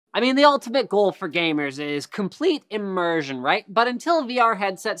I mean, the ultimate goal for gamers is complete immersion, right? But until VR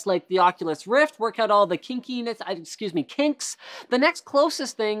headsets like the Oculus Rift work out all the kinks, the next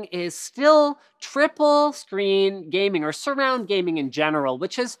closest thing is still triple screen gaming or surround gaming in general,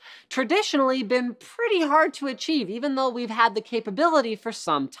 which has traditionally been pretty hard to achieve, even though we've had the capability for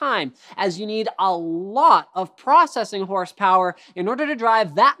some time, as you need a lot of processing horsepower in order to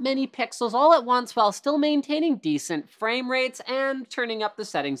drive that many pixels all at once while still maintaining decent frame rates and turning up the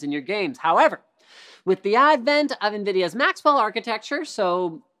settings in your games. However, with the advent of Nvidia's Maxwell architecture,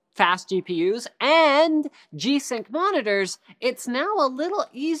 so fast GPUs, and G-Sync monitors, it's now a little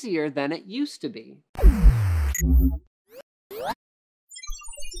easier than it used to be.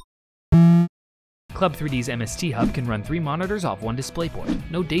 Club 3D's MST Hub can run 3 monitors off 1 DisplayPort.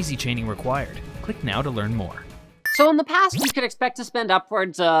 No daisy chaining required. Click now to learn more. So in the past, you could expect to spend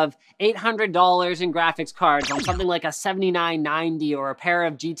upwards of $800 in graphics cards on something like a 7990 or a pair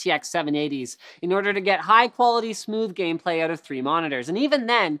of GTX 780s in order to get high quality, smooth gameplay out of 3 monitors. And even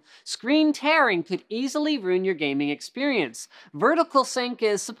then, screen tearing could easily ruin your gaming experience. Vertical sync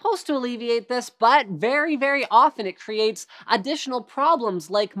is supposed to alleviate this, but very, very often it creates additional problems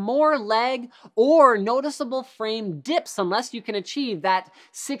like more lag or noticeable frame dips unless you can achieve that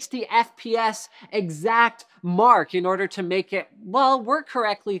 60 FPS exact mark in order to make it, well, work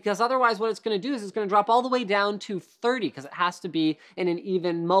correctly, because otherwise what it's going to do is it's going to drop all the way down to 30 because it has to be in an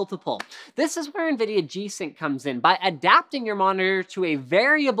even multiple. This is where Nvidia G-Sync comes in. By adapting your monitor to a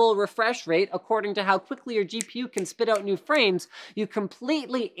variable refresh rate according to how quickly your GPU can spit out new frames, you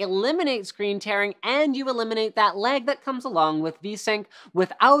completely eliminate screen tearing and you eliminate that lag that comes along with V-Sync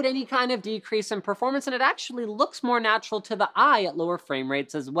without any kind of decrease in performance, and it actually looks more natural to the eye at lower frame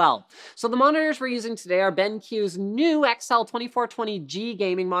rates as well. So the monitors we're using today are BenQ's new XL2420G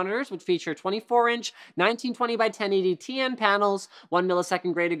gaming monitors, which feature 24-inch 1920 by 1080 TN panels, 1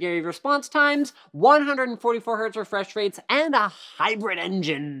 millisecond graded response times, 144 Hz refresh rates, and a hybrid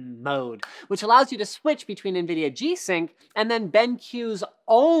engine mode, which allows you to switch between Nvidia G-Sync and then BenQ's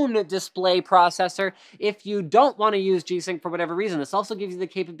own display processor if you don't want to use G-Sync for whatever reason. This also gives you the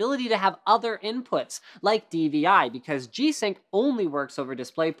capability to have other inputs like DVI, because G-Sync only works over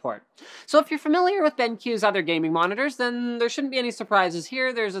DisplayPort. So if you're familiar with BenQ's other gaming monitors, then there shouldn't be any surprises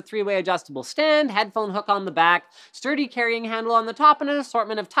here. There's a 3-way adjustable stand, headphone hook on the back, sturdy carrying handle on the top, and an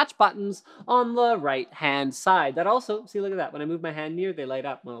assortment of touch buttons on the right-hand side. That also, see, look at that. When I move my hand near, they light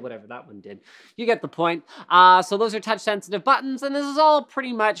up. Well, whatever that one did. You get the point. So those are touch-sensitive buttons, and this is all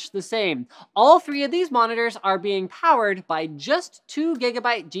pretty much the same. All 3 of these monitors are being powered by just 2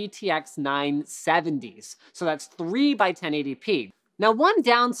 GB GTX 970s. So that's 3 by 1080p. Now, one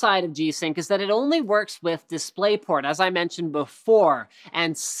downside of G-Sync is that it only works with DisplayPort, as I mentioned before,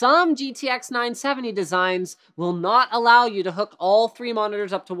 and some GTX 970 designs will not allow you to hook all 3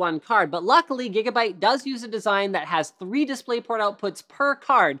 monitors up to one card, but luckily Gigabyte does use a design that has 3 DisplayPort outputs per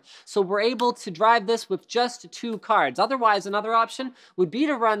card, so we're able to drive this with just 2 cards. Otherwise, another option would be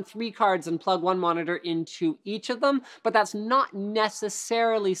to run 3 cards and plug 1 monitor into each of them, but that's not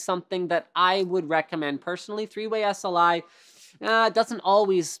necessarily something that I would recommend personally. 3-way SLI doesn't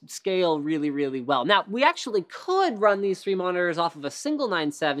always scale really well. Now, we actually could run these 3 monitors off of a single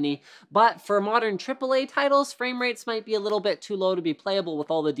 970, but for modern AAA titles, frame rates might be a little bit too low to be playable with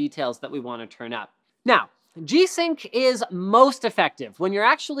all the details that we want to turn up. Now, G-Sync is most effective when you're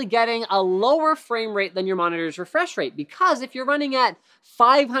actually getting a lower frame rate than your monitor's refresh rate, because if you're running at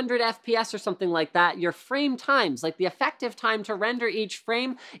 500 FPS or something like that, your frame times, like the effective time to render each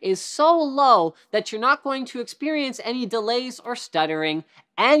frame, is so low that you're not going to experience any delays or stuttering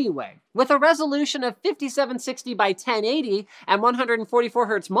anyway. With a resolution of 5760 by 1080 and 144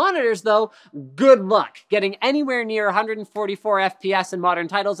 Hz monitors, though, good luck getting anywhere near 144 FPS in modern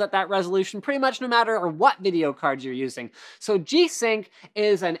titles at that resolution, pretty much no matter what video card you're using. So G-Sync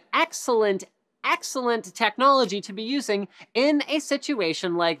is an excellent technology to be using in a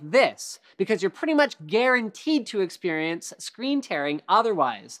situation like this, because you're pretty much guaranteed to experience screen tearing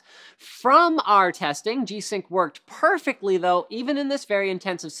otherwise. From our testing, G-Sync worked perfectly though, even in this very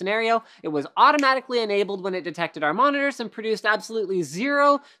intensive scenario. It was automatically enabled when it detected our monitors and produced absolutely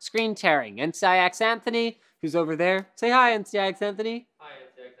 0 screen tearing. NCIX Anthony, who's over there, say hi, NCIX Anthony. Hi,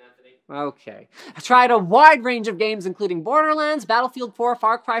 NCIX Anthony. Okay. I tried a wide range of games including Borderlands, Battlefield 4,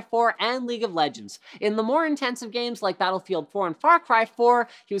 Far Cry 4, and League of Legends. In the more intensive games like Battlefield 4 and Far Cry 4,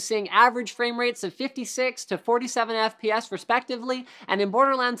 he was seeing average frame rates of 56 to 47 FPS respectively, and in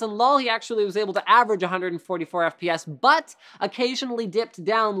Borderlands and LoL he actually was able to average 144 FPS, but occasionally dipped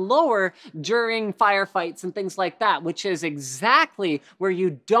down lower during firefights and things like that, which is exactly where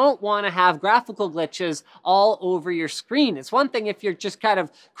you don't want to have graphical glitches all over your screen. It's one thing if you're just kind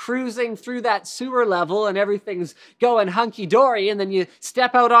of cruising through that sewer level and everything's going hunky-dory, and then you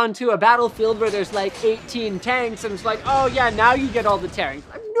step out onto a battlefield where there's like 18 tanks and it's like, oh yeah, now you get all the tearing.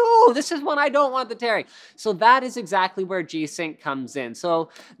 No, this is when I don't want the tearing. So that is exactly where G-Sync comes in. So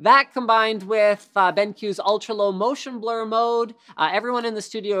that combined with BenQ's ultra-low motion blur mode, everyone in the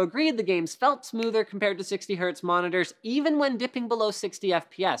studio agreed the games felt smoother compared to 60 Hz monitors, even when dipping below 60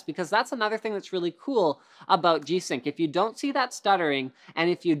 FPS, because that's another thing that's really cool about G-Sync. If you don't see that stuttering, and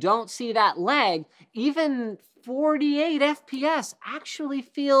if you don't see that lag, even 48 FPS actually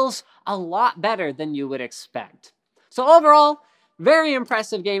feels a lot better than you would expect. So overall, very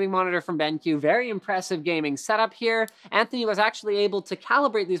impressive gaming monitor from BenQ, very impressive gaming setup here. Anthony was actually able to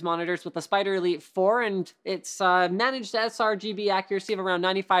calibrate these monitors with the Spider Elite 4, and it's managed sRGB accuracy of around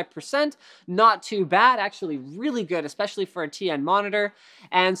 95%. Not too bad, actually really good, especially for a TN monitor.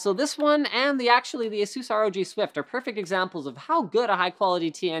 And so this one and the Asus ROG Swift are perfect examples of how good a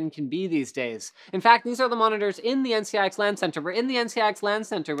high-quality TN can be these days. In fact, these are the monitors in the NCIX LAN Center. We're in the NCIX LAN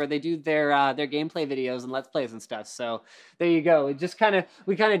Center where they do their gameplay videos and Let's Plays and stuff. So there you go.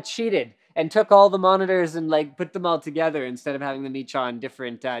 We kind of cheated and took all the monitors and like put them all together instead of having them each on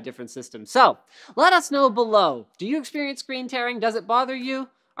different systems. So let us know below. Do you experience screen tearing? Does it bother you?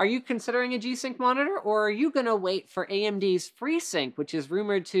 Are you considering a G-Sync monitor, or are you gonna wait for AMD's FreeSync, which is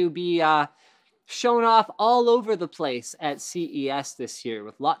rumored to be shown off all over the place at CES this year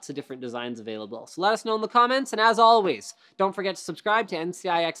with lots of different designs available? So let us know in the comments, and as always, don't forget to subscribe to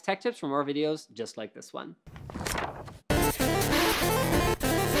NCIX Tech Tips for more videos just like this one.